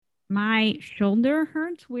My shoulder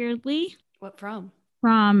hurts weirdly What from?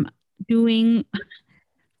 from doing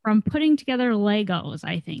from putting together Legos,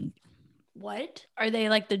 I think. What? Are they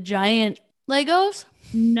like the giant Legos?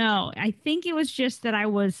 No, I think it was just that I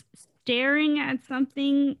was staring at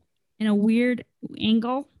something in a weird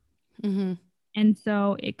angle. Mm-hmm. And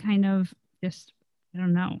so it kind of just, I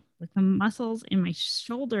don't know, like the muscles in my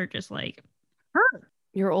shoulder just like hurt.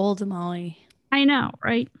 You're old, Molly. I know,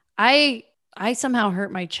 right? I somehow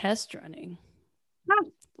hurt my chest running.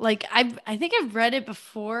 Oh, Like I think I've read it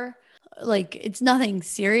before. Like it's nothing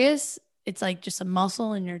serious. It's like just a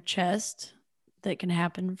muscle in your chest that can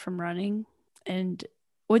happen from running. And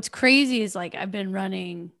what's crazy is like I've been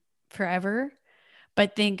running forever,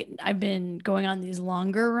 but think I've been going on these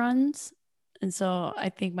longer runs. And so I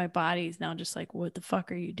think my body's now just like, what the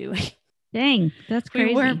fuck are you doing? dang, that's We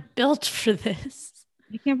crazy. weren't built for this.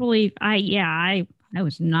 I can't believe I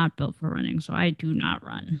was not built for running, so I do not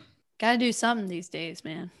run. Gotta do something these days,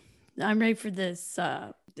 man. I'm ready for this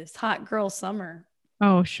this hot girl summer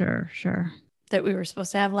Oh, sure. that we were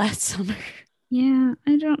supposed to have last summer. Yeah,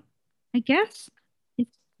 I guess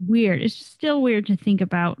it's weird. It's just still weird to think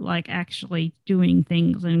about like actually doing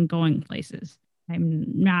things and going places. I'm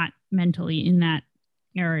not mentally in that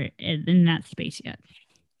area in that space yet.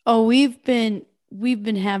 Oh, we've been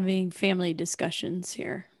having family discussions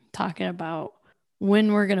here, talking about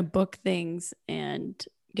when we're gonna book things and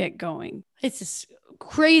get going. It's just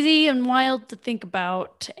crazy and wild to think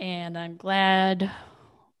about, and I'm glad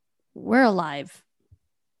we're alive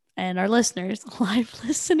and our listeners alive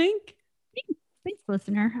listening. Thanks,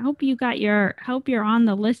 listener. I hope you're on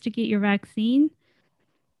the list to get your vaccine.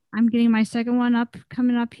 I'm getting my second one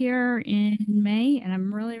coming up here in May, and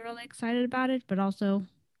I'm really, really excited about it, but also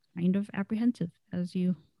kind of apprehensive, as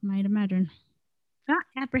you might imagine. Not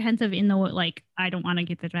apprehensive in the like I don't want to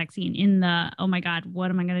get the vaccine. In the oh my god, what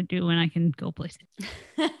am I gonna do when I can go places?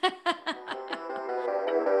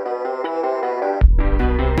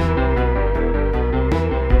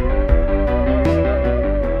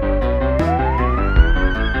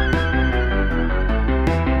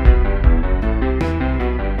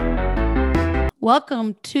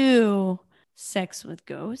 Welcome to Sex with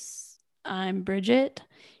Ghosts. I'm Bridget,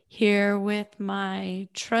 here with my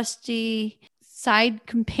trusty side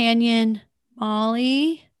companion,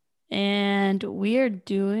 Molly, and we are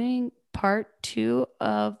doing part 2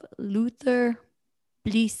 of Luther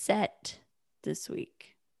Blissett this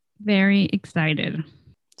week. Very excited.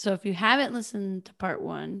 So if you haven't listened to part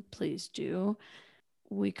 1, please do.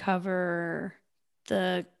 We cover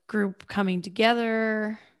the group coming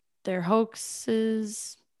together, their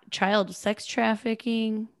hoaxes, child sex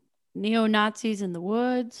trafficking, neo-Nazis in the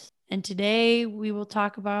woods, and today we will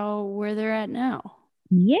talk about where they're at now.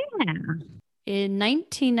 Yeah. In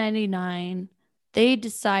 1999, they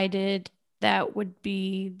decided that would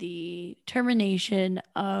be the termination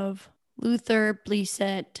of Luther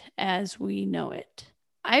Blissett as we know it.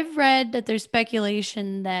 I've read that there's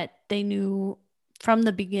speculation that they knew from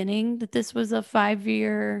the beginning that this was a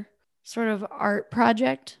 5-year sort of art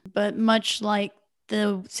project, but much like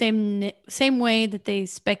the same way that they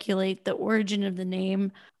speculate the origin of the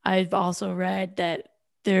name, I've also read that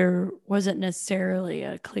there wasn't necessarily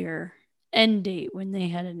a clear end date when they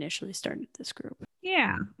had initially started this group.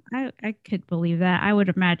 Yeah. I could believe that. I would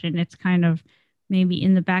imagine it's kind of maybe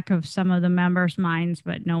in the back of some of the members' minds,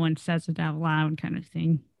 but no one says it out loud kind of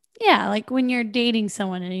thing. Yeah, like when you're dating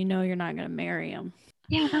someone and you know you're not going to marry them.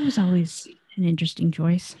 Yeah, that was always an interesting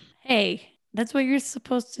choice. Hey, that's what you're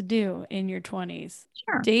supposed to do in your 20s.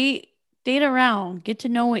 Sure. Date around, get to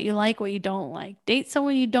know what you like, what you don't like. Date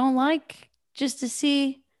someone you don't like just to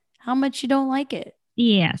see how much you don't like it.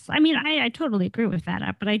 Yes. I mean, I totally agree with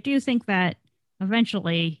that, but I do think that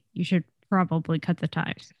eventually you should probably cut the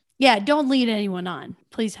ties. Yeah, don't lead anyone on.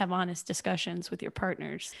 Please have honest discussions with your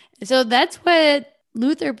partners. So that's what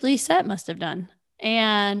Luther Blissett must have done.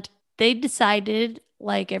 And they decided,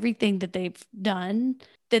 like everything that they've done,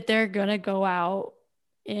 that they're going to go out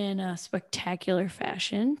in a spectacular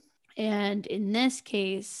fashion. And in this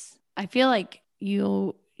case, I feel like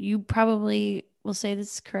you probably will say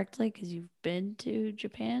this correctly because you've been to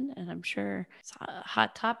Japan, and I'm sure it's a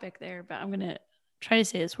hot topic there, but I'm going to try to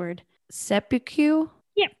say this word. Seppuku.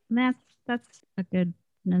 Yeah, that's a good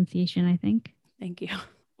pronunciation, I think. Thank you.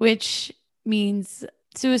 Which means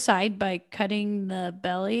suicide by cutting the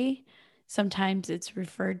belly. Sometimes it's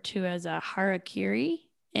referred to as a harakiri,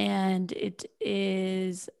 and it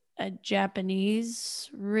is a Japanese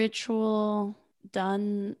ritual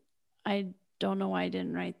done. I don't know why I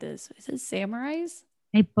didn't write this. Is it samurais?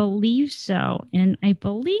 I believe so. And I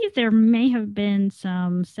believe there may have been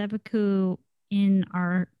some seppuku in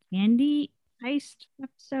our candy heist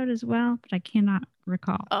episode as well, but I cannot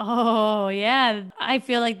recall. Oh, yeah. I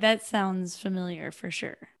feel like that sounds familiar for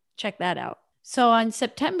sure. Check that out. So on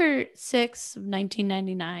September 6th of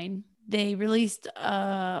 1999, they released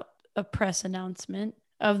a press announcement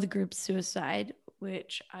of the group's suicide,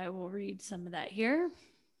 which I will read some of that here.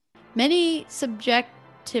 Many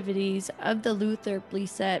subjectivities of the Luther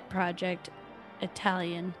Blissett Project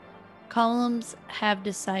Italian columns have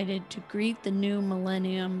decided to greet the new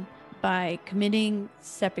millennium by committing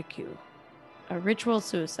seppuku, a ritual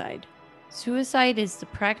suicide. Suicide is the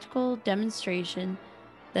practical demonstration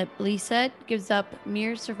that Blissett gives up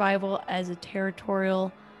mere survival as a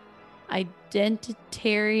territorial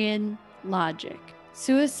identitarian logic.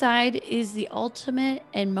 Suicide is the ultimate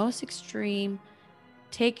and most extreme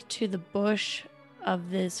take to the bush of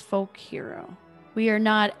this folk hero. We are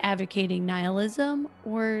not advocating nihilism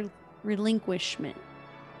or relinquishment.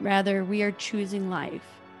 Rather, we are choosing life.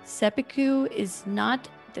 Seppuku is not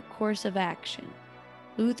the course of action.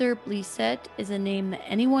 Luther Blissett is a name that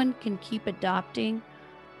anyone can keep adopting,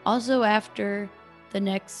 also after the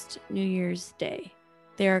next New Year's Day.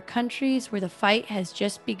 There are countries where the fight has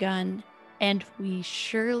just begun, and we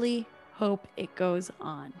surely hope it goes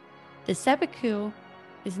on. The seppuku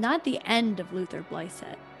is not the end of Luther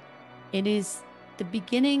Blissett. It is the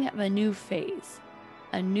beginning of a new phase,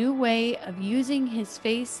 a new way of using his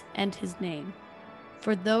face and his name.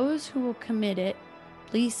 For those who will commit it,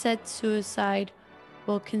 Blissett's suicide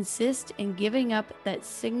will consist in giving up that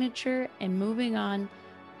signature and moving on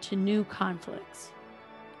to new conflicts.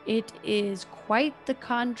 It is quite the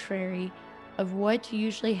contrary of what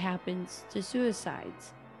usually happens to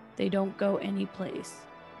suicides. They don't go anyplace,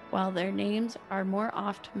 while their names are more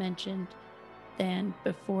oft mentioned than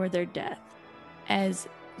before their death. As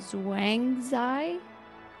Zhuangzi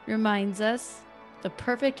reminds us, the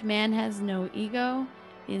perfect man has no ego,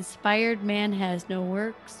 the inspired man has no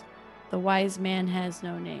works, the wise man has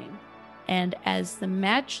no name. And as the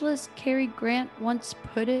matchless Cary Grant once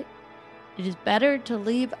put it, it is better to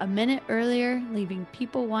leave a minute earlier, leaving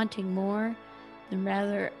people wanting more, than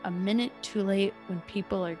rather a minute too late when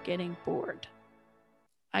people are getting bored.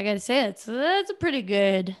 I gotta say, that's a pretty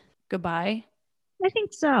good goodbye. I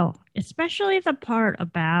think so, especially the part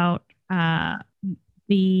about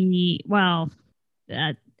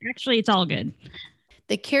actually, it's all good.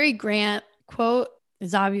 The Cary Grant quote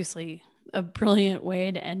is obviously a brilliant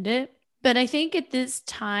way to end it. But I think at this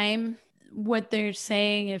time, what they're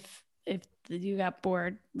saying, if you got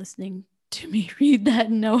bored listening to me read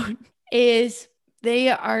that note, is they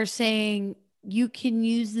are saying you can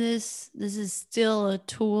use this. This is still a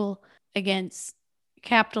tool against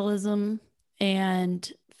capitalism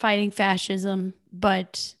and fighting fascism,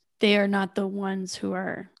 but they are not the ones who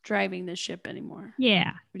are driving the ship anymore.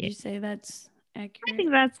 Yeah. Would you say that's accurate? I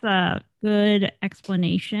think that's a good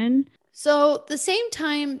explanation. So the same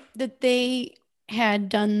time that they had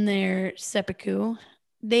done their seppuku,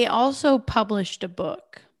 they also published a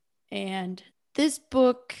book. And this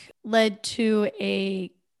book led to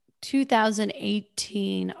a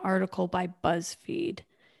 2018 article by BuzzFeed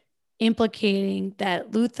implicating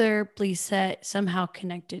that Luther Blissett somehow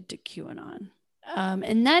connected to QAnon.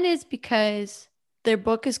 And that is because their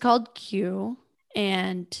book is called Q,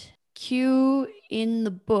 and Q in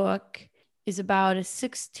the book is about a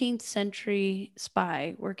 16th century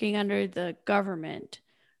spy working under the government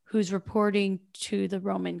who's reporting to the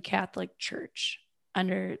Roman Catholic Church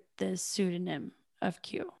under the pseudonym of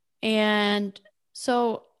Q. And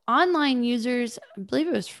so online users, I believe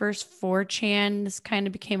it was first 4chan, this kind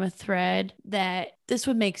of became a thread that this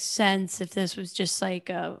would make sense if this was just like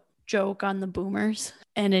a joke on the boomers.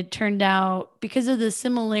 And it turned out, because of the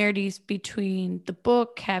similarities between the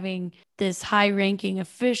book having this high-ranking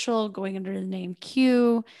official going under the name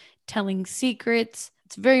Q, telling secrets,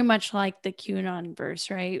 it's very much like the QAnon verse,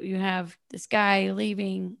 right? You have this guy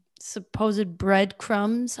leaving supposed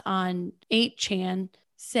breadcrumbs on 8chan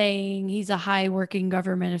saying he's a high working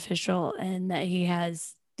government official and that he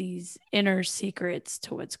has these inner secrets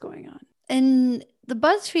to what's going on. And the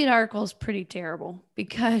BuzzFeed article is pretty terrible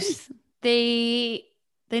because they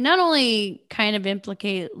not only kind of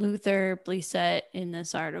implicate Luther Blissett in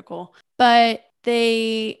this article, but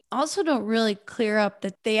they also don't really clear up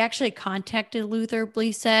that they actually contacted Luther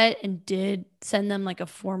Blissett and did send them like a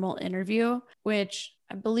formal interview, which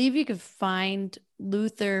I believe you could find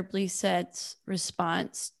Luther Blissett's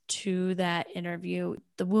response to that interview,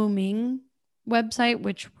 the Wu Ming website,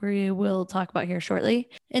 which we will talk about here shortly.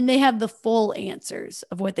 And they have the full answers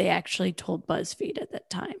of what they actually told BuzzFeed at that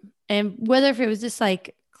time. And whether if it was just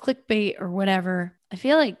like clickbait or whatever, I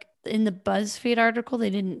feel like in the BuzzFeed article, they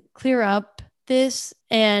didn't clear up this,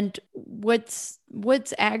 and what's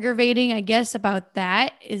aggravating, I guess, about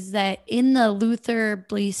that is that in the Luther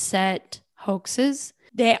Blissett hoaxes,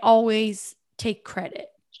 they always take credit.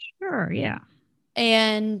 Sure, yeah.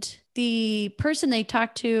 And the person they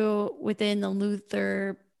talked to within the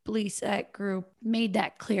Luther Blissett group made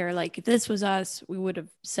that clear. Like, if this was us, we would have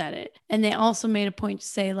said it. And they also made a point to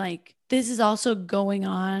say, like, this is also going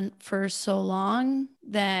on for so long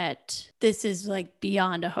that this is like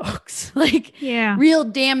beyond a hoax. Like, Yeah. real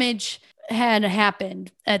damage had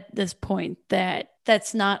happened at this point.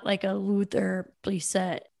 That's not like a Luther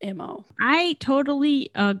Blissett MO. I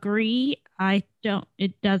totally agree.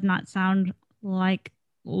 It does not sound like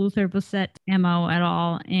Luther Blissett MO at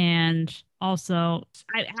all. And also,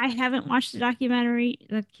 I haven't watched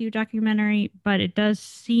the Q documentary, but it does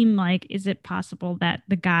seem like, is it possible that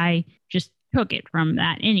the guy just took it from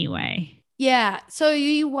that anyway? Yeah. So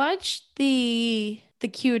you watched the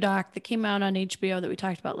Q doc that came out on HBO that we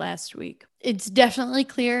talked about last week. It's definitely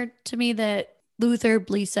clear to me that Luther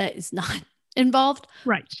Blissett is not involved.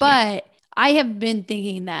 Right. But I have been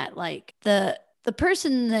thinking that, like, the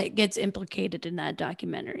person that gets implicated in that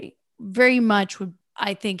documentary very much would,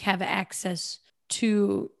 I think, have access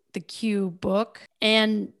to the Q book.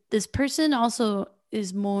 And this person also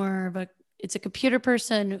is more of it's a computer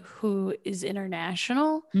person who is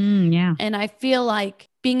international. Yeah. And I feel like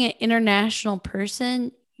being an international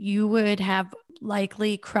person, you would have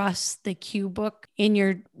likely crossed the Q book in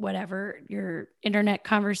your internet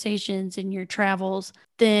conversations, in your travels,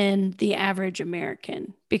 than the average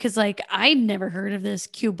American. Because, like, I'd never heard of this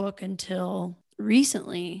Q book until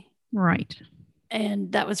recently. Right.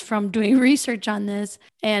 And that was from doing research on this.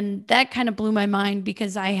 And that kind of blew my mind,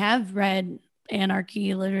 because I have read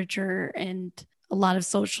anarchy literature and a lot of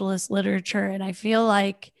socialist literature. And I feel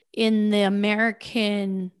like in the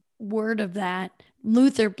American word of that,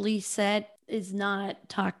 Luther Blissett is not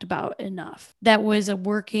talked about enough. That was a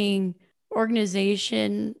working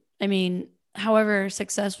organization. I mean, however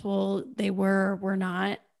successful they were or were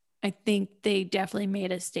not, I think they definitely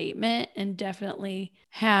made a statement and definitely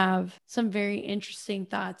have some very interesting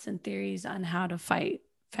thoughts and theories on how to fight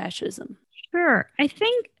fascism. Sure. I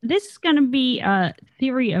think this is going to be a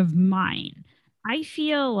theory of mine. I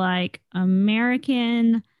feel like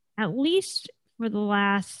American, at least for the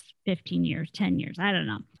last 15 years, 10 years, I don't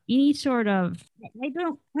know, any sort of, I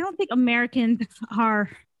don't think Americans are,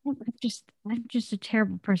 I'm just a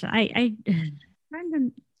terrible person. I'm trying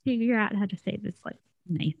to figure out how to say this like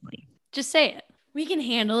nicely. Just say it. We can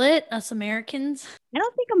handle it, us Americans. I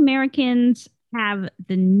don't think Americans have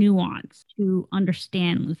the nuance to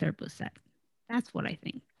understand Luther Blissett. That's what I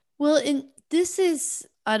think. Well, and this is,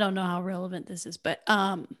 I don't know how relevant this is, but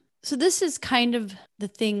so this is kind of the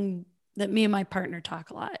thing that me and my partner talk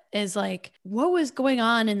a lot, is like, what was going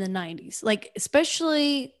on in the 90s? Like,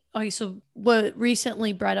 especially, okay, so what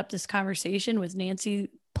recently brought up this conversation was Nancy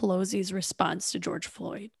Pelosi's response to George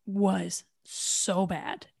Floyd was so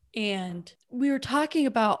bad. And we were talking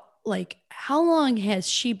about, like, how long has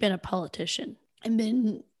she been a politician and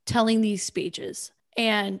been telling these speeches?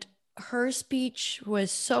 And her speech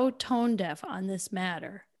was so tone deaf on this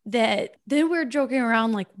matter that then we're joking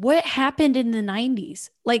around, like, what happened in the 90s?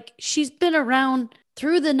 Like, she's been around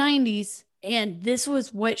through the 90s, and this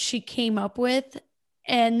was what she came up with.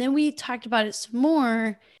 And then we talked about it some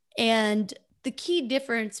more. And the key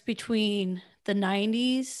difference between the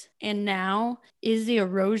 90s and now is the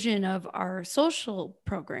erosion of our social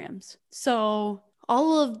programs. So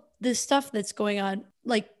all of this stuff that's going on,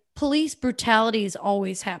 like, police brutality has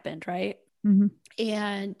always happened, right? Mm-hmm.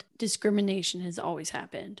 And discrimination has always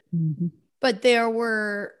happened. Mm-hmm. But there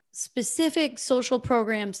were specific social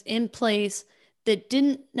programs in place that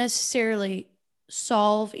didn't necessarily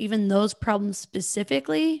solve even those problems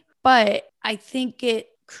specifically. But I think it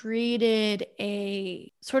created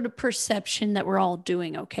a sort of perception that we're all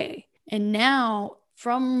doing okay. And now,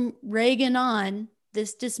 from Reagan on,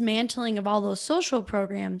 this dismantling of all those social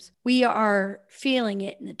programs, we are feeling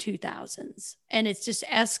it in the 2000s. And it's just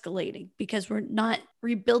escalating because we're not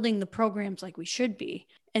rebuilding the programs like we should be.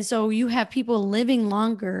 And so you have people living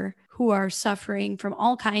longer who are suffering from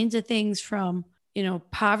all kinds of things, from,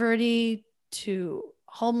 poverty to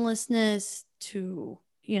homelessness to,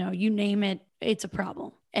 you name it, it's a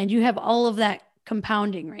problem. And you have all of that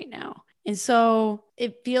compounding right now. And so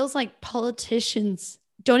it feels like politicians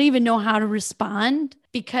don't even know how to respond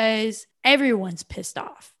because everyone's pissed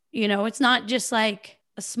off. It's not just like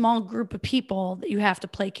a small group of people that you have to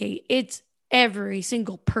placate. It's every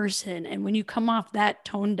single person. And when you come off that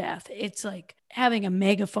tone deaf, it's like having a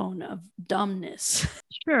megaphone of dumbness.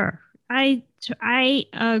 Sure. I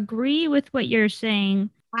agree with what you're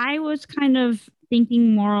saying. I was kind of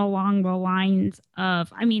thinking more along the lines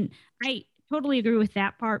of, I mean, I totally agree with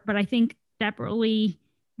that part, but I think separately,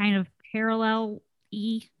 kind of parallel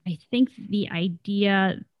I think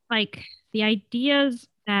like the ideas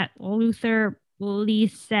that Luther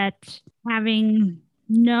believes set having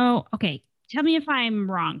no, okay, tell me if I'm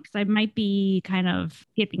wrong, because I might be kind of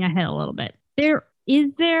skipping ahead a little bit.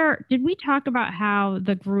 Did we talk about how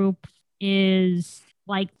the group is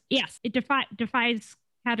like, yes, it defies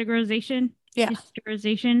categorization, Yeah.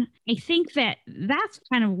 historization. I think that that's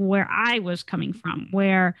kind of where I was coming from,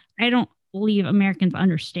 where I don't believe Americans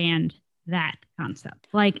understand that concept.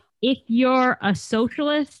 Like, if you're a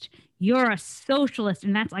socialist, you're a socialist,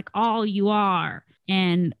 and that's like all you are.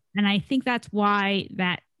 And I think that's why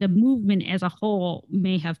that the movement as a whole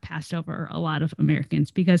may have passed over a lot of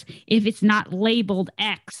Americans, because if it's not labeled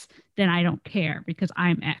X, then I don't care because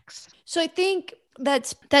I'm X. So I think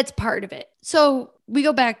that's part of it. So we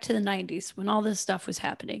go back to the 90s when all this stuff was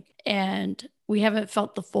happening and we haven't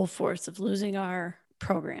felt the full force of losing our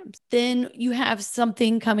programs. Then you have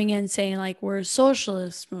something coming in saying like we're a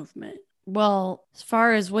socialist movement. Well, as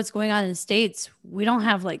far as what's going on in the States, we don't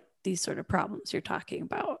have like these sort of problems you're talking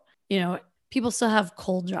about. You know, people still have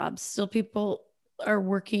coal jobs. Still people are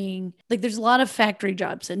working, like there's a lot of factory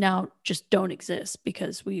jobs that now just don't exist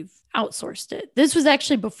because we've outsourced it. This was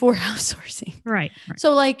actually before outsourcing. Right.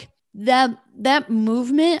 So like that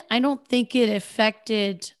movement, I don't think it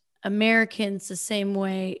affected Americans the same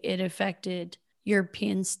way it affected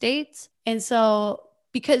European states. And so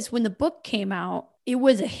because when the book came out, it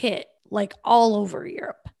was a hit like all over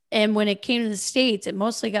Europe. And when it came to the States, it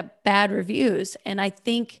mostly got bad reviews. And I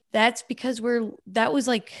think that's because that was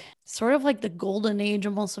like sort of like the golden age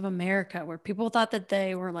almost of America, where people thought that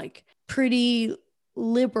they were like pretty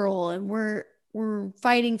liberal and we're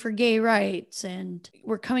fighting for gay rights and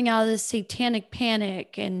we're coming out of this satanic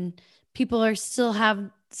panic and people are still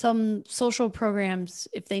have some social programs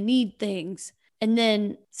if they need things. And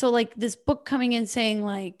then, so like this book coming in saying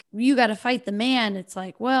like, you got to fight the man. It's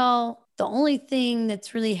like, well, the only thing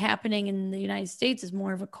that's really happening in the United States is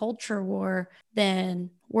more of a culture war than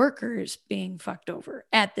workers being fucked over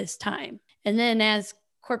at this time. And then as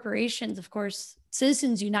corporations, of course,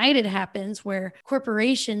 Citizens United happens where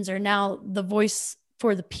corporations are now the voice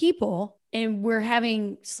for the people. And we're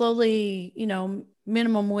having slowly,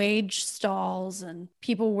 minimum wage stalls and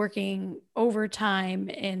people working overtime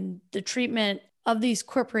and the treatment of these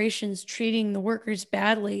corporations treating the workers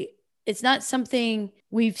badly. It's not something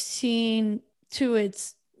we've seen to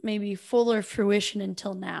its maybe fuller fruition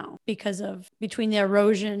until now because of between the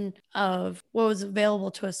erosion of what was available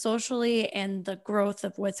to us socially and the growth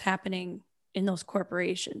of what's happening in those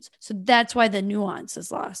corporations. So that's why the nuance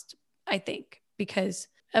is lost, I think, because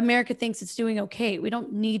America thinks it's doing okay. We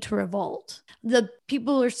don't need to revolt. The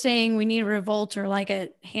people who are saying we need to revolt are like a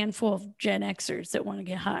handful of Gen Xers that want to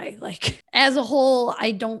get high. Like as a whole,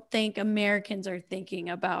 I don't think Americans are thinking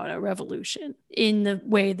about a revolution in the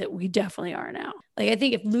way that we definitely are now. Like I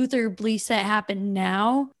think if Luther Blissett happened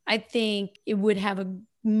now, I think it would have a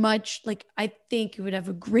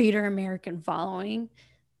greater American following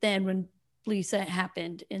than when Blissett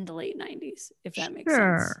happened in the late 90s, if that makes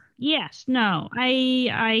sense. Yes. No,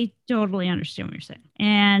 I totally understand what you're saying.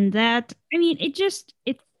 And that, I mean, it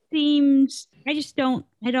seems, I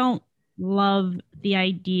don't love the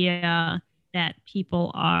idea that people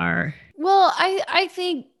are. Well, I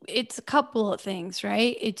think it's a couple of things,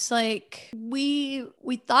 right? It's like we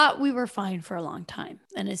thought we were fine for a long time.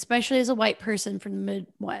 And especially as a white person from the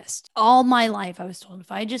Midwest, all my life I was told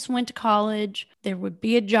if I just went to college, there would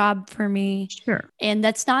be a job for me. Sure. And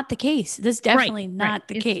that's not the case. That's definitely not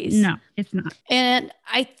the case. No, it's not. And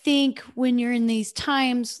I think when you're in these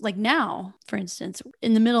times like now, for instance,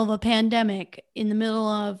 in the middle of a pandemic,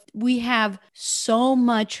 we have so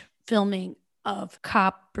much filming of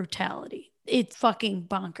cop brutality. It's fucking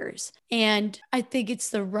bonkers. And I think it's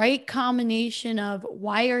the right combination of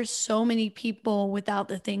why are so many people without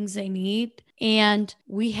the things they need? And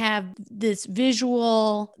we have this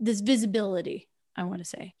visibility, I want to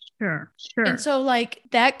say. Sure. And so like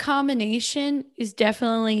that combination is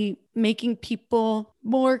definitely making people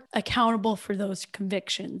more accountable for those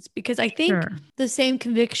convictions, because I think the same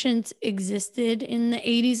convictions existed in the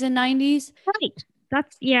 80s and 90s. Right.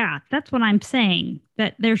 That's what I'm saying,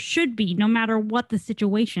 that there should be, no matter what the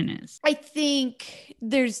situation is. I think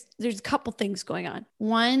there's a couple things going on.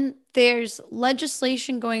 One, there's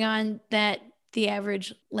legislation going on that the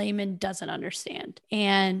average layman doesn't understand.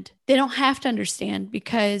 And they don't have to understand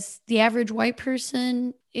because the average white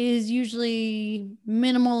person is usually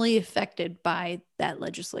minimally affected by that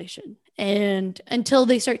legislation. and until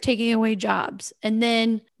they start taking away jobs. And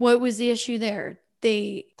then what was the issue there?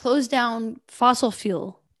 They closed down fossil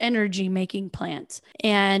fuel energy making plants.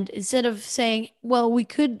 And instead of saying, well, we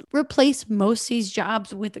could replace most of these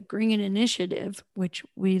jobs with a green initiative, which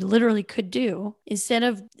we literally could do, instead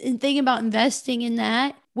of thinking about investing in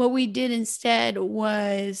that, what we did instead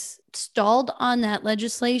was stalled on that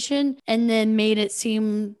legislation and then made it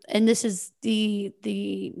seem, and this is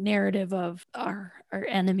the narrative of our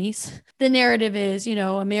enemies. The narrative is,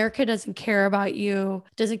 America doesn't care about you,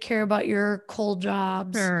 doesn't care about your coal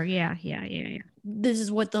jobs. Sure, yeah. This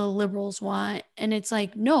is what the liberals want. And it's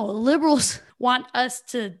like, no, liberals want us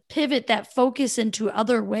to pivot that focus into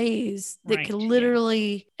other ways that could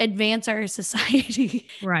literally advance our society.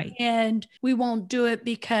 Right. And we won't do it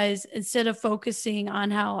because instead of focusing on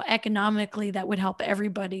how economically that would help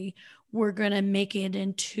everybody, we're going to make it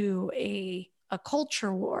into a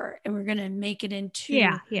culture war, and we're going to make it into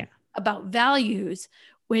about values,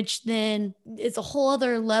 which then is a whole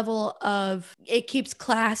other level of, it keeps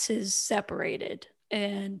classes separated.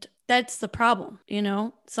 And that's the problem,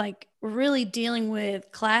 It's like we're really dealing with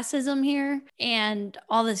classism here and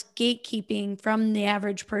all this gatekeeping from the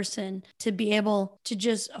average person to be able to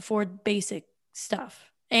just afford basic stuff.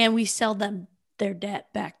 And we sell them their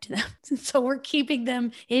debt back to them. So we're keeping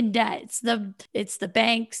them in debt. It's the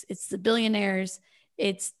banks, it's the billionaires,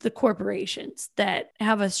 it's the corporations that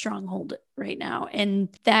have a stronghold right now. And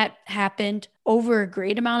that happened over a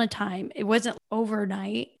great amount of time. It wasn't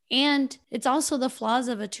overnight. And it's also the flaws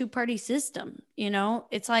of a two-party system.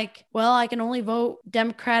 It's like, well, I can only vote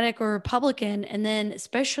Democratic or Republican. And then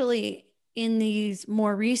especially in these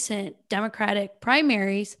more recent Democratic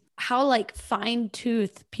primaries, how like fine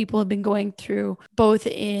tooth people have been going through both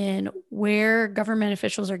in where government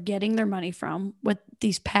officials are getting their money from, what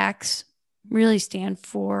these PACs really stand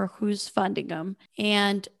for, who's funding them,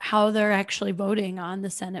 and how they're actually voting on the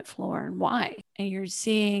Senate floor and why. And you're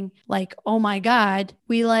seeing like, oh my God,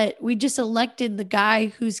 we just elected the guy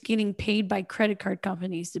who's getting paid by credit card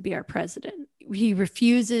companies to be our president. He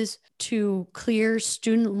refuses to clear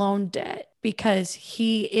student loan debt because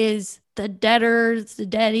he is the debtors, the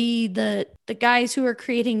debty, the guys who are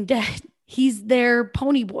creating debt. He's their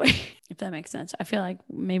pony boy, if that makes sense. I feel like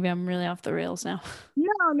maybe I'm really off the rails now. No.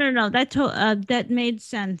 That made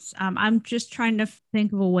sense. I'm just trying to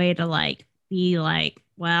think of a way to like be like,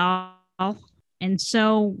 well, and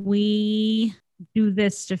so we do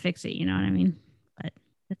this to fix it. You know what I mean? But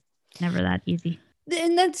it's never that easy.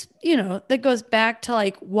 And that's, that goes back to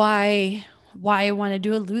like why I want to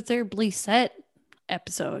do a Luther Blissett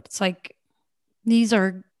episode. It's like these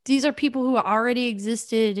are people who already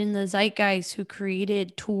existed in the zeitgeist, who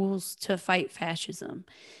created tools to fight fascism.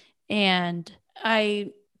 And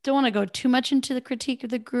I don't want to go too much into the critique of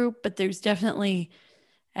the group, but there's definitely,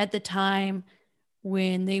 at the time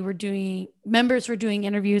when members were doing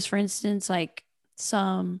interviews, for instance, like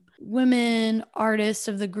some women artists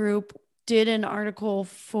of the group did an article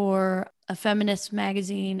for a feminist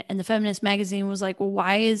magazine, and the feminist magazine was like, well,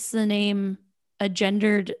 why is the name a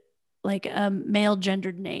male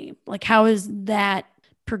gendered name? Like, how is that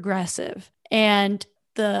progressive? And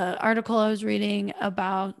the article I was reading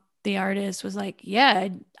about the artist was like, yeah,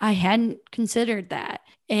 I hadn't considered that.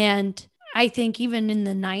 And I think even in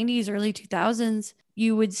the 90s, early 2000s,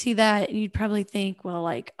 you would see that and you'd probably think, well,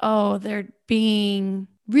 like, oh, they're being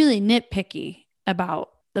really nitpicky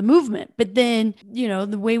about the movement. But then,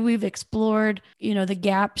 the way we've explored, the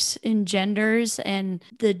gaps in genders and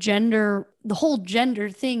the whole gender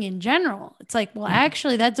thing in general, it's like, well,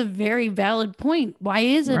 actually, that's a very valid point. Why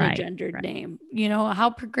is it a gendered name? How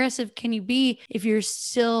progressive can you be if you're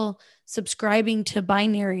still subscribing to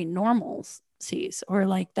binary normalcies or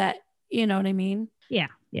like that? You know what I mean? Yeah,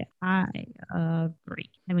 I agree.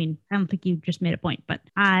 I mean, I don't think you just made a point, but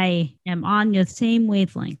I am on the same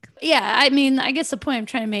wavelength. Yeah, I mean, I guess the point I'm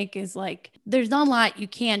trying to make is like, there's not a lot you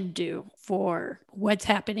can do for what's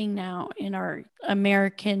happening now in our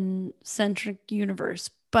American-centric universe.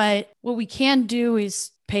 But what we can do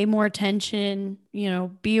is pay more attention,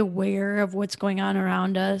 be aware of what's going on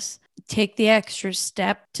around us, take the extra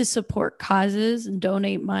step to support causes and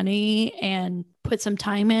donate money and put some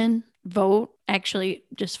time in. Vote, actually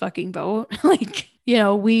just fucking vote. Like,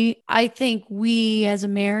 I think we as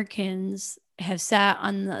Americans have sat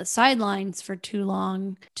on the sidelines for too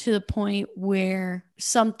long, to the point where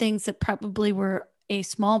some things that probably were a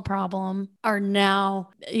small problem are now,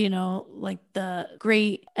 like the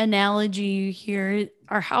great analogy you hear,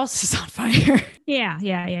 our house is on fire. Yeah.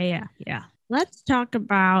 Let's talk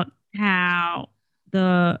about how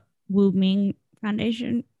the Wu Ming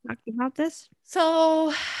Foundation talking about this?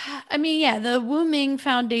 So, I mean, yeah, the Wu Ming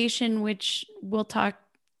Foundation, which we'll talk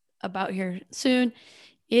about here soon,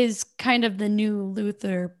 is kind of the new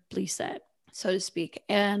Luther Blissett, so to speak.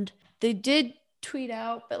 And they did tweet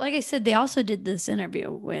out, but like I said, they also did this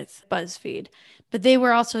interview with BuzzFeed, but they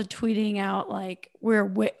were also tweeting out like we're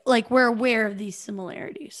aware of these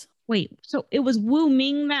similarities. Wait, so it was Wu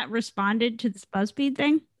Ming that responded to this BuzzFeed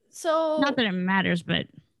thing? So Not that it matters, but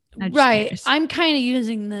I'm just right, curious. I'm kind of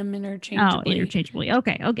using them Oh, interchangeably. interchangeably.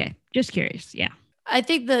 Okay. Just curious. Yeah. I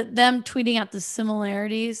think that them tweeting out the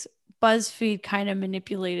similarities, BuzzFeed kind of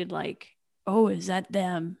manipulated like, oh, is that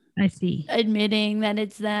them? I see. Admitting that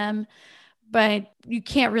it's them, but you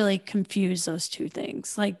can't really confuse those two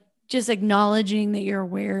things. Like just acknowledging that you're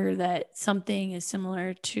aware that something is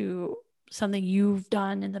similar to something you've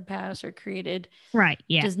done in the past or created Right.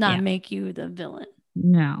 Yeah. does not yeah. make you the villain.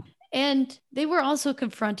 No. And they were also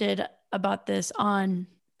confronted about this on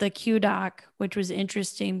the Q Doc, which was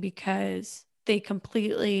interesting because they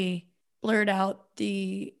completely blurred out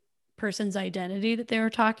the person's identity that they were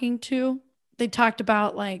talking to. They talked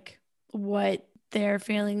about like what their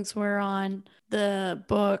feelings were on the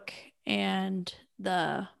book and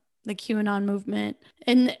the QAnon movement.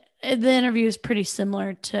 And the interview is pretty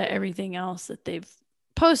similar to everything else that they've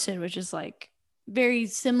posted, which is like very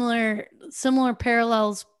similar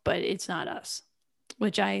parallels, but it's not us,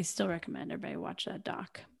 which I still recommend everybody watch that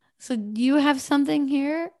doc. So do you have something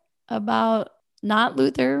here about not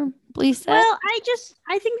Luther Blissett? Well,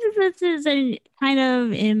 I think that this is a kind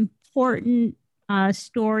of important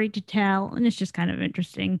story to tell, and it's just kind of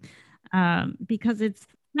interesting because it's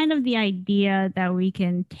kind of the idea that we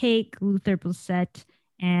can take Luther Blissett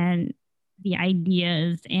and the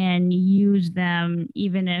ideas and use them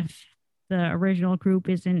even if the original group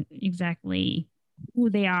isn't exactly who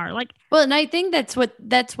they are. Like, well, and I think that's what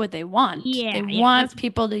they want. Yeah, they yeah, want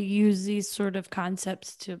people to use these sort of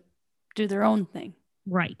concepts to do their own thing.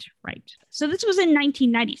 Right. So this was in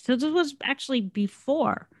 1990. So this was actually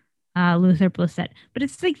before Luther Blissett, but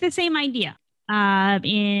it's like the same idea.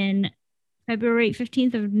 In February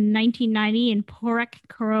 15th of 1990 in Porek,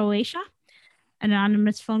 Croatia, an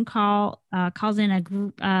anonymous phone call calls in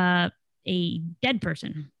a dead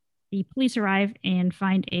person. The police arrive and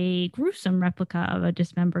find a gruesome replica of a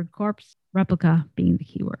dismembered corpse, replica being the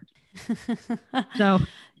key word. So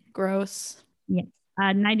gross. Yes.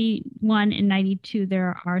 91 and 92,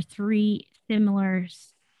 there are 3 similar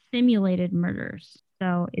simulated murders.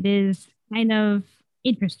 So it is kind of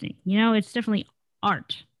interesting. You know, it's definitely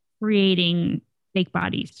art creating fake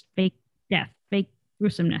bodies, fake death, fake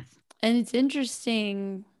gruesomeness. And it's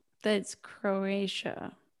interesting that it's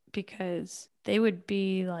Croatia because they would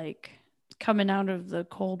be like coming out of the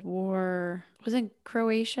Cold War. Wasn't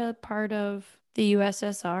Croatia part of the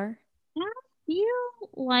USSR? I feel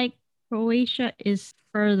like Croatia is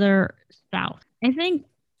further south. I think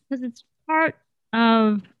because it's part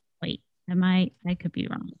of, wait, I could be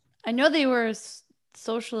wrong. I know they were a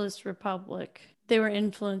socialist republic. They were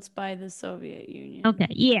influenced by the Soviet Union. Okay,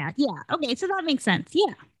 yeah. Okay, so that makes sense.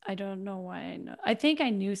 Yeah. I don't know why I know. I think I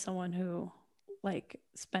knew someone who like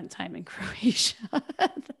spent time in Croatia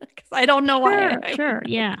because I don't know why. Sure,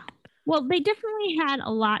 yeah. Well, they definitely had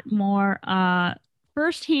a lot more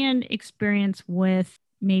firsthand experience with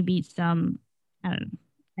maybe some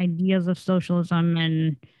ideas of socialism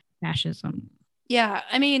and fascism. Yeah,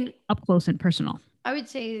 I mean, up close and personal. I would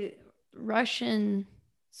say Russian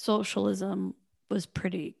socialism was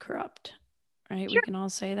pretty corrupt, right? Sure. We can all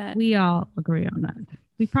say that. We all agree on that.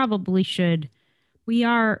 We probably should. We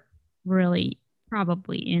are really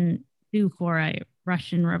probably in due for a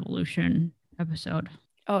Russian Revolution episode.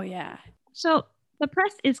 Oh, yeah. So the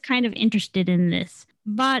press is kind of interested in this,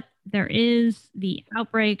 but there is the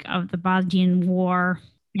outbreak of the Bosnian War.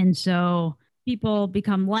 And so people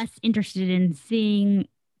become less interested in seeing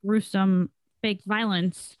gruesome fake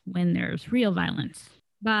violence when there's real violence.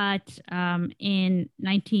 But in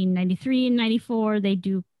 1993 and 94, they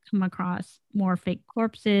do come across more fake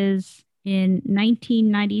corpses. In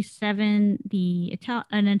 1997,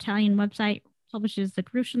 an Italian website publishes the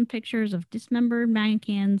gruesome pictures of dismembered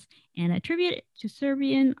mannequins and attribute it to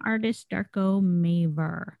Serbian artist Darko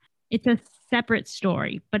Maver. It's a separate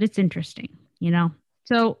story, but it's interesting, you know?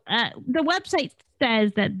 So the website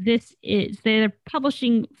says that they're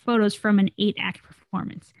publishing photos from an 8-act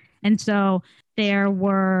performance. And so there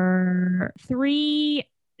were 3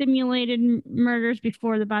 simulated murders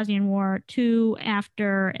before the Bosnian War, 2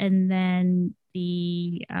 after, and then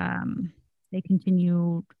they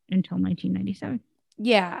continued until 1997.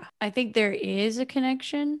 Yeah, I think there is a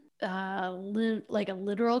connection, like a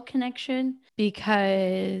literal connection,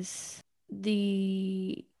 because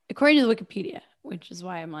the according to the Wikipedia, which is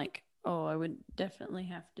why I'm like, oh, I would definitely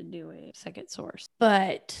have to do a second source.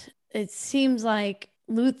 But it seems like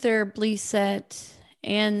Luther Blissett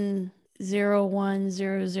and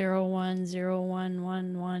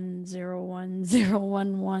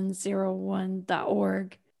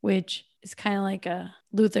 01001101110101.org, which is kind of like a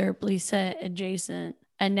Luther Blissett adjacent,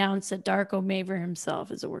 announced that Darko Maver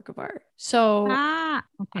himself is a work of art. So okay.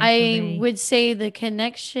 I would say the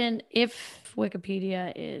connection, if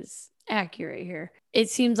Wikipedia is accurate here,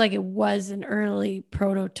 it seems like it was an early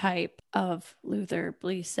prototype of Luther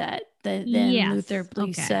Blissett that then Luther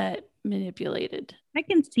Blissett manipulated. I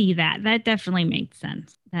can see that. That definitely makes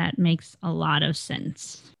sense. That makes a lot of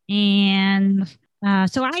sense. And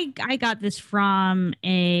so I got this from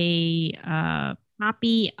a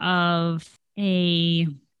copy of a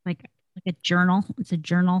like a journal. It's a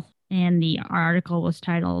journal, and the article was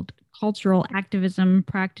titled "Cultural Activism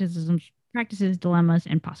Practices, Dilemmas,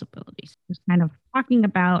 and Possibilities." It's kind of talking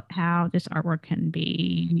about how this artwork can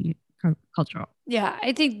be cultural. Yeah,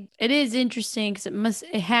 I think it is interesting because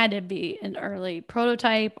it had to be an early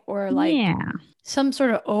prototype or like some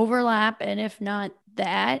sort of overlap, and if not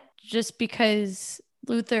that, just because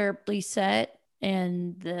Luther Blissett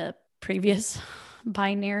and the previous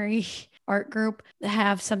binary art group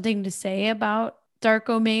have something to say about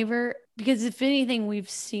Darko Maver, because if anything we've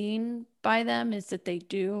seen by them is that they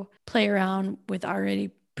do play around with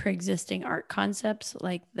already pre-existing art concepts,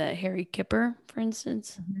 like the Harry Kipper, for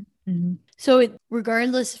instance. So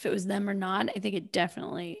regardless if it was them or not, I think it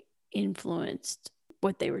definitely influenced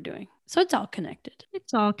what they were doing. So it's all connected.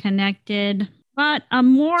 It's all connected. But a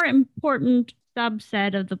more important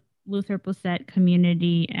subset of the Luther Blissett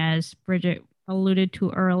community, as Bridget alluded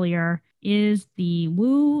to earlier, is the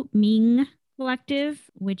Wu Ming Collective,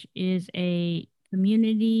 which is a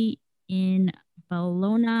community in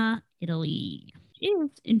Bologna, Italy. It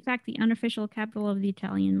is, in fact, the unofficial capital of the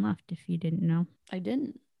Italian left, if you didn't know. I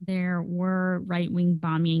didn't. There were right-wing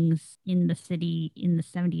bombings in the city in the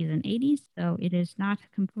 70s and 80s, so it is not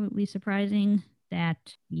completely surprising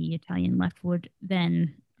that the Italian left would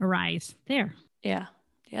then arise there. Yeah.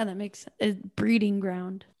 Yeah, that makes sense. A breeding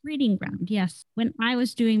ground. Breeding ground, yes. When I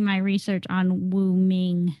was doing my research on Wu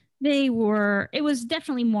Ming, it was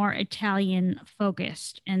definitely more Italian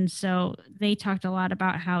focused. And so they talked a lot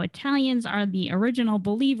about how Italians are the original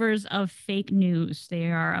believers of fake news.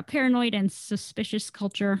 They are a paranoid and suspicious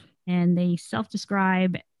culture, and they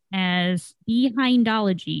self-describe as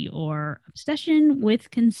behindology, or obsession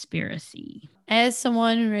with conspiracy. As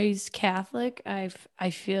someone raised Catholic, I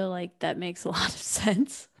feel like that makes a lot of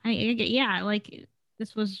sense. Like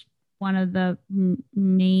this was one of the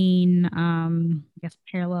main,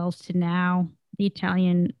 parallels to now. The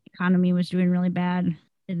Italian economy was doing really bad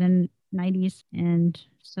in the 90s, and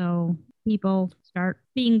so people start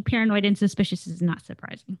being paranoid and suspicious is not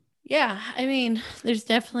surprising. Yeah, I mean, there's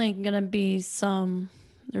definitely going to be some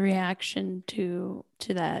reaction to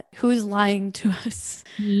that. Who's lying to us?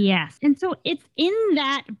 Yes. And so it's in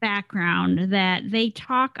that background that they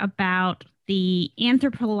talk about the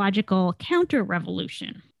anthropological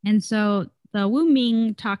counter-revolution. And so the Wu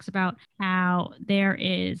Ming talks about how there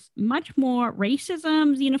is much more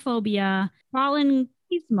racism, xenophobia,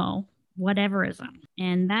 fallentismo, whateverism.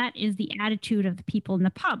 And that is the attitude of the people in the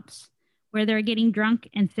pubs, where they're getting drunk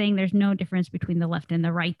and saying there's no difference between the left and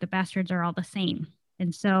the right. The bastards are all the same.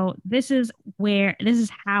 And so this is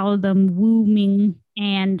how the Wu Ming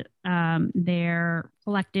and their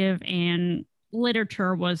collective and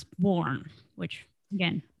literature was born, which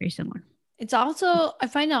again, very similar. It's also, I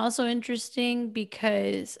find it also interesting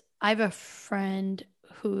because I have a friend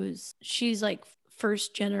she's like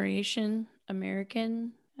first generation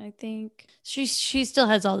American, I think. She still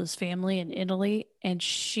has all this family in Italy, and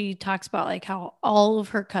she talks about like how all of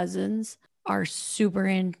her cousins are super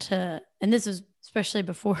into, and this is especially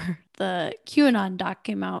before the QAnon doc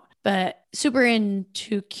came out, but super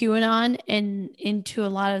into QAnon and into a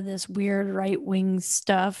lot of this weird right-wing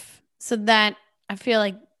stuff. So that, I feel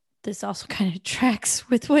like this also kind of tracks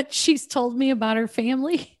with what she's told me about her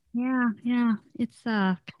family. Yeah. It's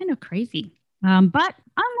kind of crazy. But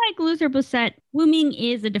unlike Luther Blissett, Wu Ming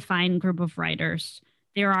is a defined group of writers.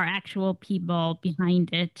 There are actual people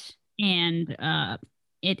behind it, and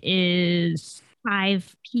it is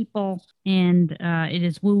 5 people, and it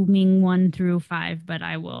is Wu Ming 1 through 5, but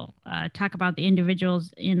I will talk about the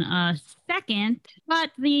individuals in a second. But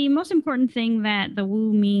the most important thing that the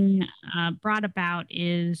Wu Ming brought about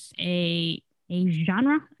is a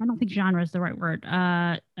genre. I don't think genre is the right word.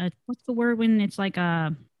 What's the word when it's like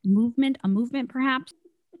a movement perhaps?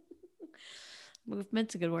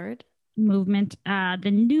 Movement's a good word. Movement.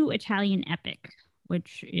 The new Italian epic,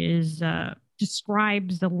 which is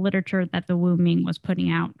describes the literature that the Wu Ming was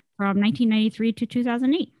putting out from 1993 to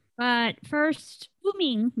 2008. But first, Wu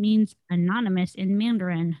Ming means anonymous in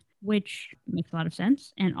Mandarin, which makes a lot of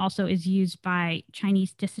sense, and also is used by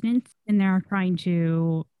Chinese dissidents when they're trying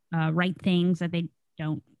to write things that they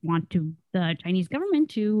don't want the Chinese government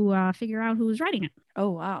to figure out who's writing it.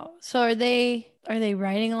 Oh wow. So are they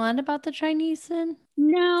writing a lot about the Chinese then?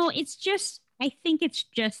 No, I think it's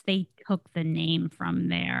just they took the name from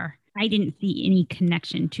there. I didn't see any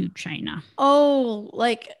connection to China. Oh,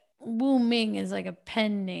 like Wu Ming is like a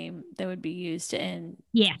pen name that would be used in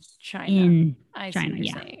China. In I China, see what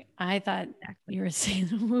you're saying. I thought you were saying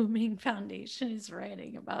the Wu Ming Foundation is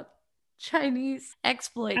writing about Chinese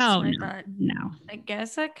exploits. Oh, I no, thought, no. I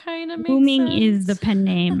guess that kind of makes Wu Ming sense. is the pen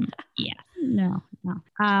name. Yeah, no.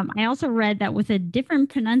 I also read that with a different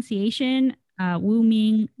pronunciation, Wu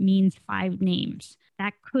Ming means 5 names.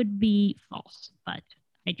 That could be false, but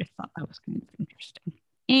I just thought that was kind of interesting.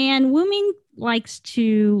 And Wu Ming likes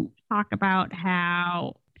to talk about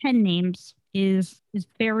how pen names is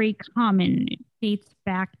very common. It dates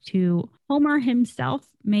back to Homer himself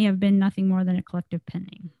may have been nothing more than a collective pen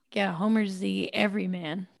name. Yeah, Homer's the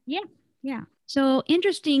everyman. Yeah. So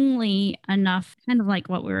interestingly enough, kind of like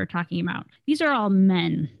what we were talking about, these are all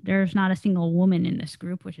men. There's not a single woman in this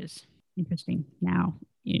group, which is interesting now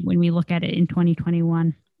when we look at it in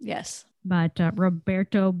 2021. Yes. But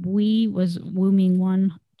Roberto Bui was Wu Ming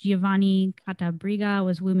 1. Giovanni Catabriga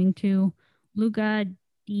was Wu Ming 2. Luca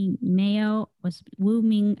Di Maio was Wu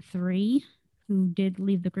Ming 3, who did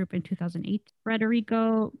leave the group in 2008.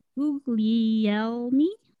 Federico Guglielmi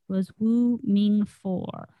was Wu Ming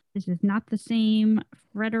 4. This is not the same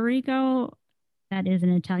Federico. That is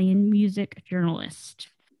an Italian music journalist.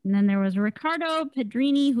 And then there was Riccardo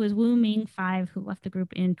Pedrini, who was Wu Ming 5, who left the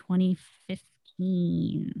group in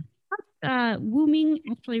 2015. Wu Ming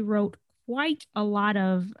actually wrote quite a lot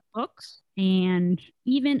of books and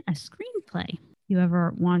even a screenplay. If you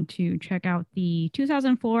ever want to check out the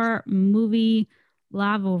 2004 movie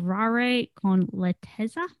Lavorare con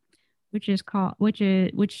Letezza, which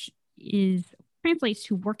translates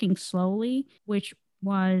to working slowly, which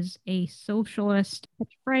was a socialist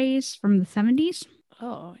catchphrase from the 70s.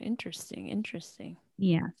 Oh, interesting.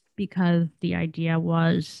 Yeah, because the idea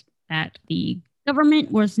was that the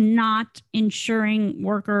government was not ensuring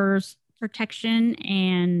workers protection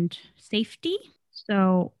and safety.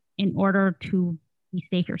 So in order to be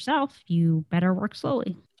safe yourself, you better work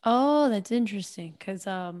slowly. Oh, that's interesting because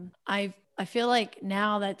I feel like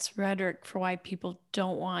now that's rhetoric for why people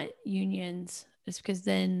don't want unions. Is because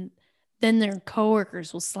then their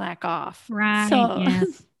coworkers will slack off. Right. So,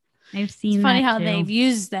 yes. I've seen it's funny that how too. they've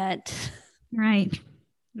used that. Right.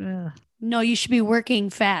 Ugh. No, you should be working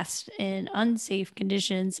fast in unsafe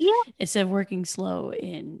conditions instead of working slow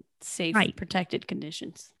in safe, protected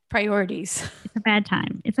conditions. Priorities.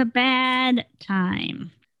 It's a bad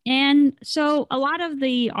time. And so a lot of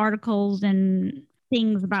the articles and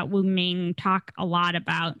things about Wu Ming talk a lot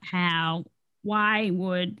about why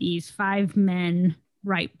would these 5 men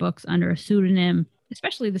write books under a pseudonym,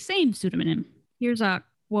 especially the same pseudonym. Here's a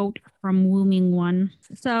quote from Wu Ming 1.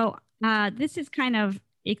 So this is kind of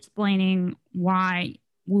explaining why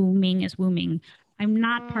Wu Ming is Wu Ming. I'm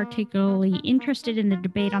not particularly interested in the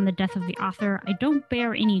debate on the death of the author. I don't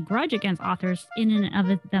bear any grudge against authors in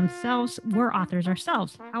and of themselves. We're authors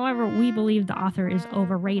ourselves. However, we believe the author is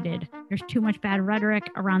overrated. There's too much bad rhetoric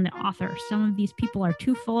around the author. Some of these people are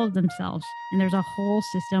too full of themselves, and there's a whole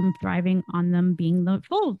system thriving on them being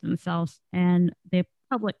full of themselves, and the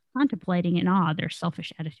public contemplating in awe their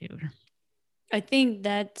selfish attitude. I think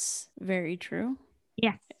that's very true.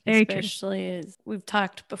 Yeah, very true. Especially as we've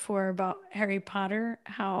talked before about Harry Potter,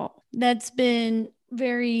 how that's been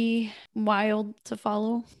very wild to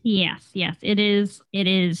follow. Yes, it is. It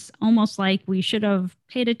is almost like we should have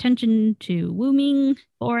paid attention to Wu Ming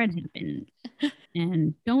before it happened.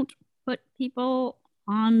 And don't put people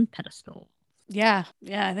on pedestals. Yeah,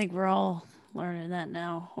 I think we're all learning that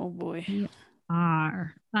now. Oh boy. Yeah.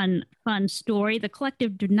 Fun story. The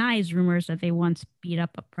collective denies rumors that they once beat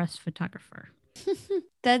up a press photographer.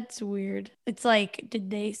 That's weird. It's like, did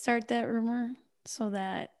they start that rumor so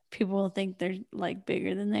that people think they're like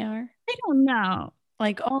bigger than they are? I don't know.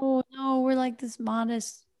 Like, oh no, we're like this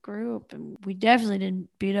modest group and we definitely didn't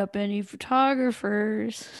beat up any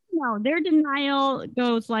photographers. No, their denial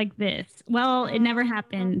goes like this. Well, it never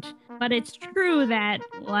happened, but it's true that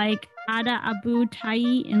like Ada Abu Tai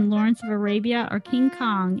in Lawrence of Arabia or King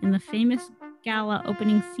Kong in the famous gala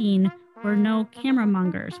opening scene, we're no camera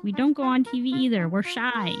mongers. We don't go on TV either. We're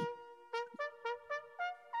shy.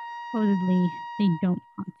 Supposedly, they don't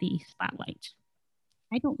want the spotlight.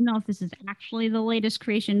 I don't know if this is actually the latest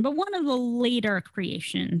creation, but one of the later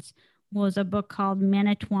creations was a book called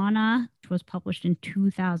Manitwana, which was published in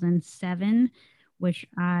 2007, which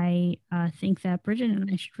I think that Bridget and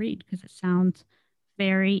I should read because it sounds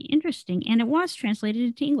very interesting. And it was translated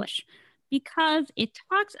into English because it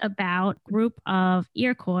talks about a group of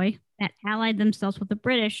Iroquois that allied themselves with the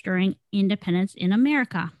British during independence in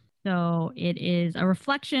America. So it is a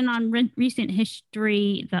reflection on recent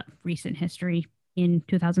history, the recent history in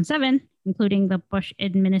 2007, including the Bush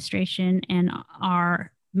administration and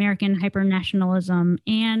our American hypernationalism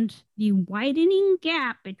and the widening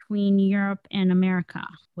gap between Europe and America,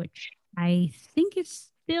 which I think is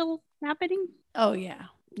still happening. Oh yeah.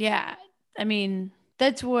 Yeah. I mean,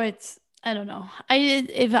 that's what's I don't know.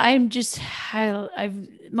 If I'm just I've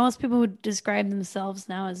most people would describe themselves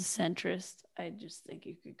now as a centrist. I just think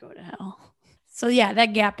you could go to hell. So yeah,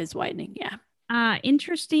 that gap is widening. Yeah.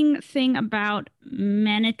 Interesting thing about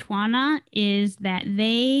Manitwana is that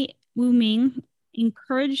Wu Ming,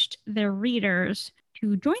 encouraged their readers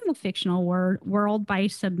to join the fictional world by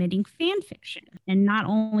submitting fan fiction. And not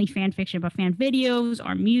only fan fiction, but fan videos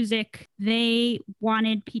or music. They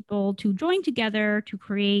wanted people to join together to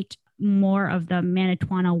create more of the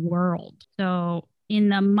Manitwana world. So in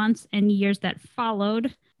the months and years that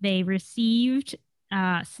followed, they received,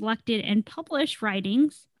 selected, and published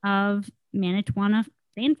writings of Manitwana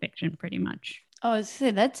fan fiction, pretty much. Oh, I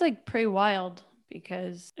say that's like pretty wild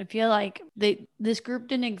because I feel like this group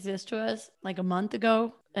didn't exist to us like a month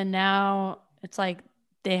ago, and now it's like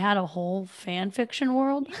they had a whole fan fiction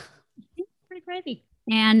world. It's pretty crazy.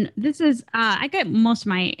 And this is I get most of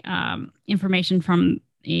my information from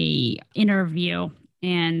a interview,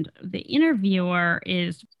 and the interviewer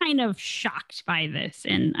is kind of shocked by this,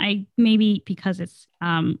 and I maybe because it's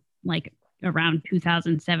like around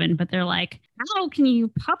 2007, but they're like, how can you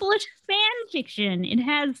publish fan fiction? It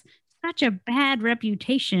has such a bad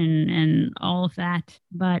reputation and all of that.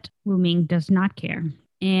 But Wu Ming does not care.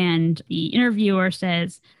 And the interviewer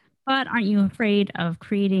says, but aren't you afraid of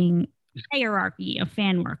creating hierarchy of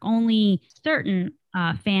fan work? Only certain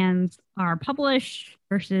fans are published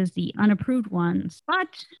versus the unapproved ones.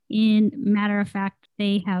 But in matter of fact,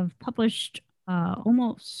 they have published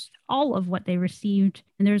almost all of what they received,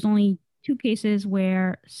 and there's only two cases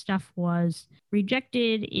where stuff was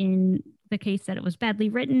rejected in the case that it was badly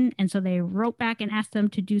written. And so they wrote back and asked them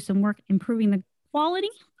to do some work improving the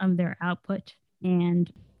quality of their output.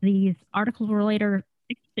 And these articles were later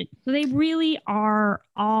fixed. So they really are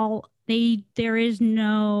there is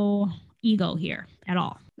no ego here at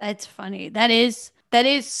all. That's funny. That is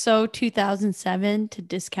so 2007 to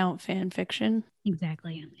discount fan fiction.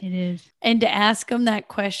 Exactly. It is. And to ask them that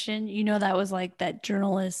question, that was like that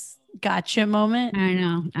journalist gotcha moment. I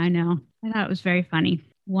know. I thought it was very funny.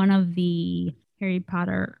 One of the Harry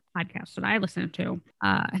Potter podcasts that I listen to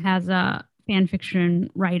has a fan fiction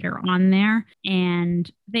writer on there, and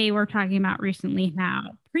they were talking about recently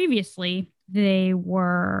how previously they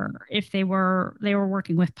were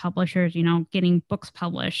working with publishers, getting books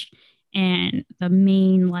published, and the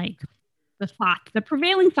main the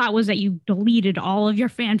prevailing thought was that you deleted all of your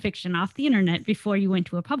fan fiction off the internet before you went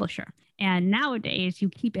to a publisher. And nowadays you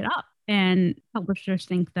keep it up, and publishers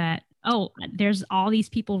think that, oh, there's all these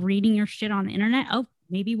people reading your shit on the internet. Oh,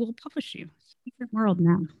 maybe we'll publish you. It's a different world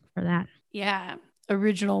now for that. Yeah.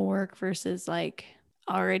 Original work versus like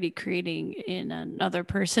already creating in another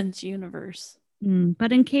person's universe.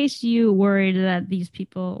 But in case you worried that these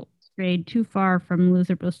people strayed too far from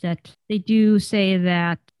Luther Blissett, they do say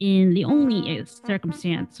that in the only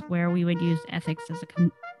circumstance where we would use ethics as a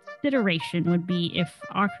consideration would be if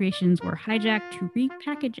our creations were hijacked to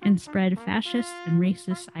repackage and spread fascist and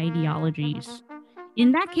racist ideologies.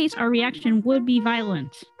 In that case, our reaction would be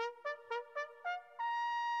violent.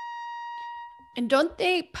 And don't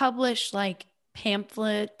they publish like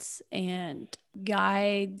pamphlets and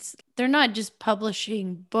guides? They're not just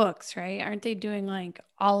publishing books, right? Aren't they doing like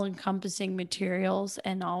all-encompassing materials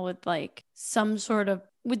and all with like some sort of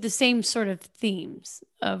with the same sort of themes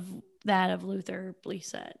of that of Luther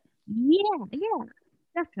Blissett? Yeah,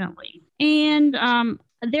 definitely. And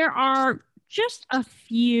there are just a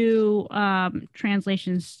few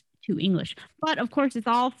translations to English, but of course it's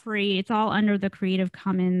all free. It's all under the Creative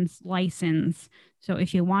Commons license. So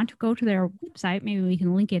if you want to go to their website, maybe we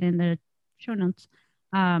can link it in the show notes.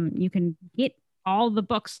 You can get all the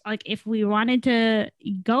books. Like if we wanted to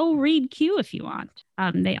go read Q if you want,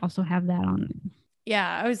 they also have that on.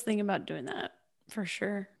 Yeah, I was thinking about doing that for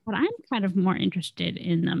sure. But I'm kind of more interested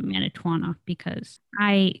in the Manitwana because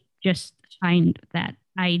I just find that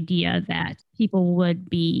idea that people would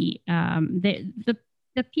be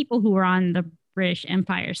the people who were on the British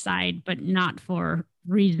Empire side, but not for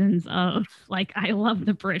reasons of like I love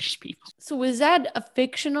the British people. So was that a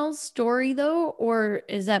fictional story though, or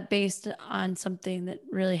is that based on something that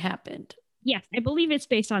really happened? Yes, I believe it's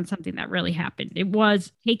based on something that really happened. It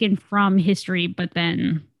was taken from history, but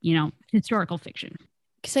then, historical fiction.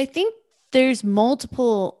 Because I think there's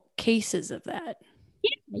multiple cases of that.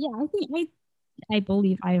 Yeah, I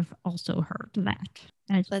believe I've also heard that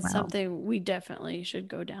as That's well. something we definitely should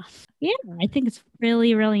go down. Yeah, I think it's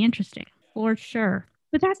really, really interesting for sure.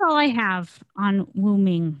 But that's all I have on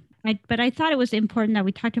Wu-Ming. But I thought it was important that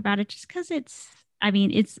we talked about it just because it's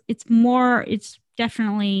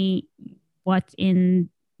definitely what's in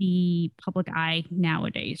the public eye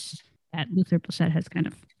nowadays. That Luther Blissett has kind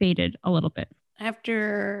of faded a little bit.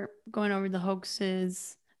 After going over the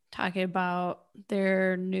hoaxes, talking about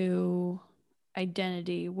their new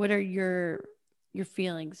identity, what are your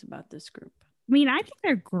feelings about this group? I mean, I think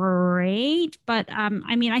they're great, but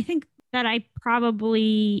I think that I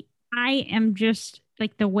am just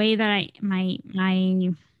like the way that my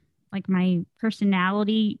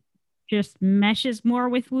personality just meshes more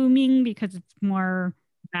with Wu-Ming because it's more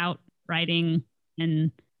about writing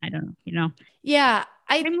and I don't know, Yeah,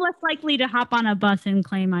 I'm less likely to hop on a bus and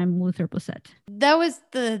claim I'm Luther Blissett. That was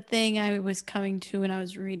the thing I was coming to when I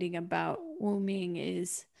was reading about Wu-Ming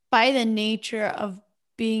is by the nature of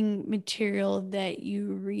being material that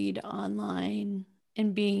you read online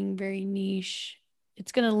and being very niche,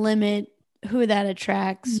 it's going to limit who that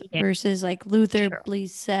attracts versus like Luther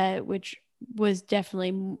Blissett, which was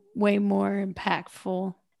definitely way more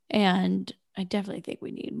impactful. And I definitely think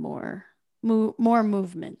we need more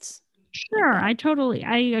movements. Sure, I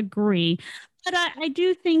agree. But I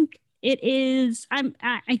do think it is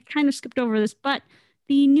I kind of skipped over this, but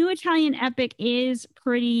the New Italian Epic is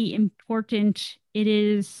pretty important. It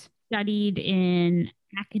is studied in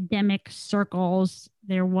academic circles.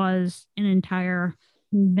 There was an entire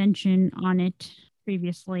convention on it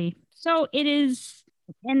previously. So it is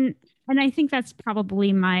and I think that's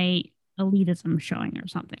probably my elitism showing or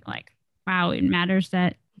something like, wow, it matters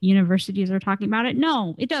that universities are talking about it.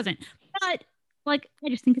 No, it doesn't. But like, I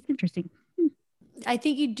just think it's interesting. I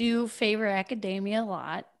think you do favor academia a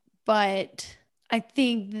lot, but I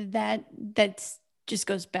think that's just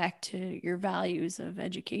goes back to your values of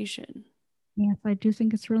education. Yes, I do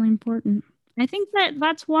think it's really important. I think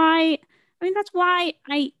that's why. I mean, that's why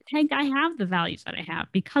I think I have the values that I have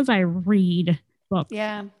because I read books,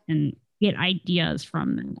 and get ideas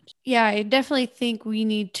from them. Yeah, I definitely think we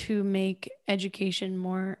need to make education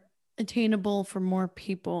more attainable for more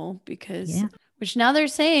people because which now they're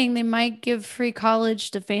saying they might give free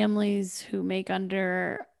college to families who make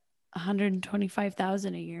under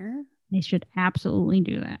 125,000 a year. They should absolutely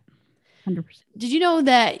do that. 100%. Did you know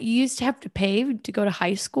that you used to have to pay to go to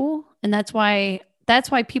high school and that's why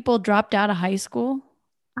people dropped out of high school?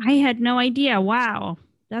 I had no idea. Wow.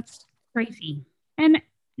 That's crazy. And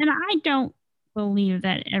I don't believe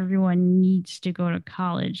that everyone needs to go to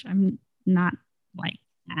college. I'm not like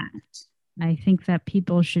that. I think that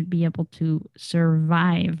people should be able to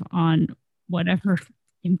survive on whatever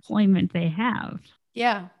employment they have.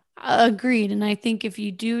 Yeah, agreed. And I think if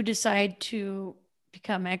you do decide to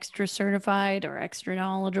become extra certified or extra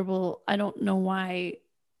knowledgeable, I don't know why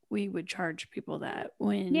we would charge people that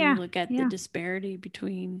when you look at the disparity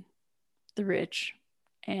between the rich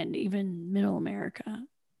and even middle America.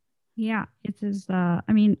 Yeah, it is.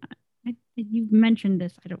 You mentioned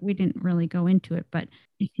this. We didn't really go into it, but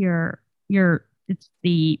if it's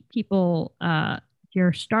the people.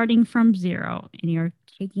 You're starting from zero and you're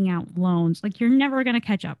taking out loans. Like you're never going to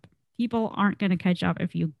catch up. People aren't going to catch up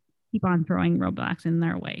if you keep on throwing roadblocks in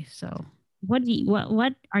their way. So, what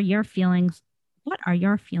are your feelings? What are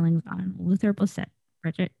your feelings on Luther Blissett,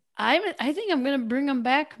 Bridget? I think I'm going to bring them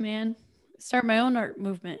back, man. Start my own art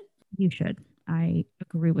movement. You should. I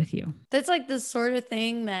agree with you. That's like the sort of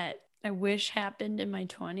thing that I wish happened in my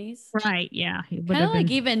 20s. Right. Yeah. Kind of like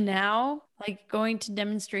even now, like going to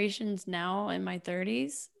demonstrations now in my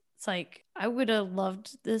 30s. It's like I would have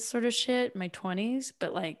loved this sort of shit in my 20s,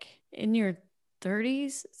 but like in your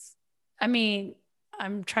 30s, I mean,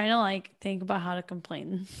 I'm trying to like think about how to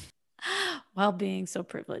complain while being so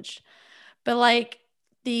privileged. But like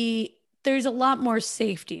there's a lot more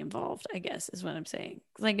safety involved, I guess, is what I'm saying.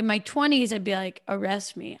 Like in my 20s, I'd be like,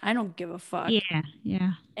 arrest me. I don't give a fuck. Yeah.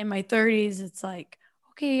 Yeah. In my 30s, it's like,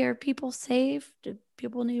 okay, are people safe? Do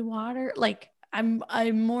people need water? Like I'm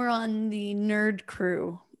more on the nerd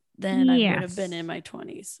crew than I would have been in my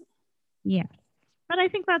 20s. Yeah. But I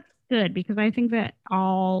think that's good because I think that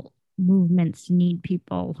all movements need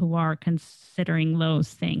people who are considering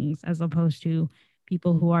those things as opposed to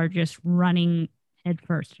people who are just running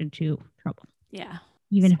headfirst into trouble, Yeah.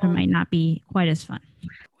 even if it might not be quite as fun.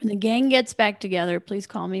 When the gang gets back together, please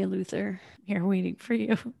call me Luther. Here waiting for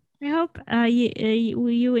you. I hope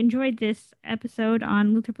you enjoyed this episode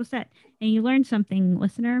on Luther Blissett and you learned something,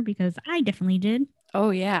 listener, because I definitely did.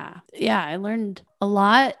 Oh, yeah. Yeah, I learned a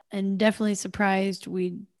lot and definitely surprised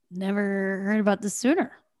we'd never heard about this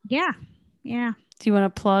sooner. Yeah. Yeah. Do you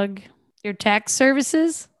want to plug your tax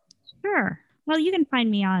services? Sure. Well, you can find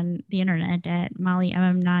me on the internet at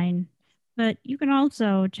MollyMM9, but you can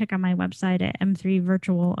also check out my website at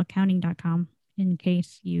m3virtualaccounting.com in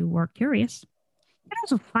case you were curious. You can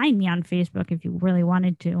also find me on Facebook if you really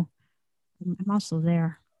wanted to. I'm also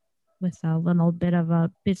there with a little bit of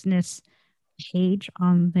a business page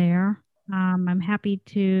on there. I'm happy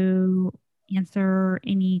to answer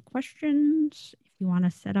any questions. If you want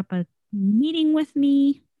to set up a meeting with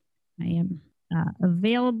me, I am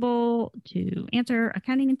available to answer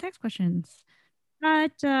accounting and tax questions.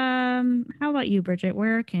 But how about you, Bridget?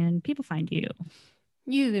 Where can people find you?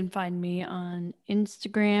 You can find me on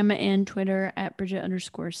Instagram and Twitter at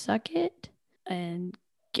Bridget_Suckit and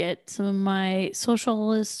get some of my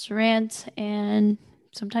socialist rants and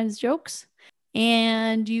sometimes jokes.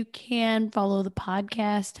 And you can follow the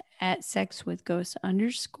podcast at sexwithghost_ on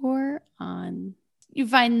you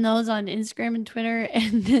find those on Instagram and Twitter.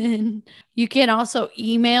 And then you can also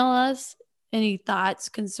email us any thoughts,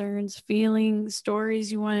 concerns, feelings, stories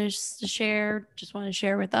you want us to share, just want to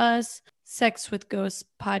share with us.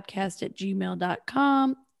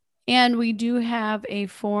 sexwithghostpodcast@gmail.com. And we do have a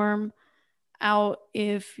form out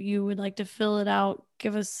if you would like to fill it out,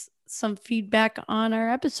 give us some feedback on our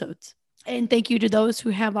episodes. And thank you to those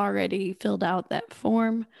who have already filled out that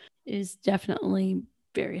form. It is definitely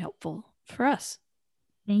very helpful for us.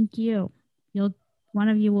 Thank you. One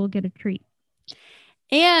of you will get a treat.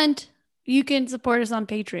 And you can support us on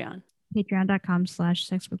Patreon.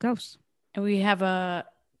 Patreon.com/sexwithghosts. And we have a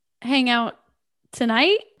hangout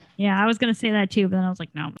tonight. Yeah, I was going to say that too, but then I was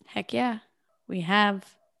like, no. Heck yeah. We have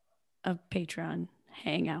a Patreon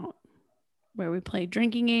hangout where we play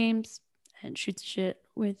drinking games and shoot the shit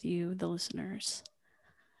with you, the listeners.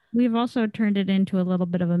 We've also turned it into a little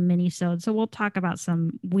bit of a mini-sode, so we'll talk about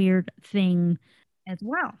some weird thing as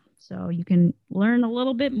well. So you can learn a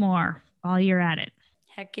little bit more while you're at it.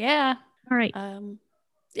 Heck yeah. All right.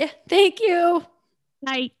 Yeah, thank you.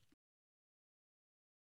 Bye.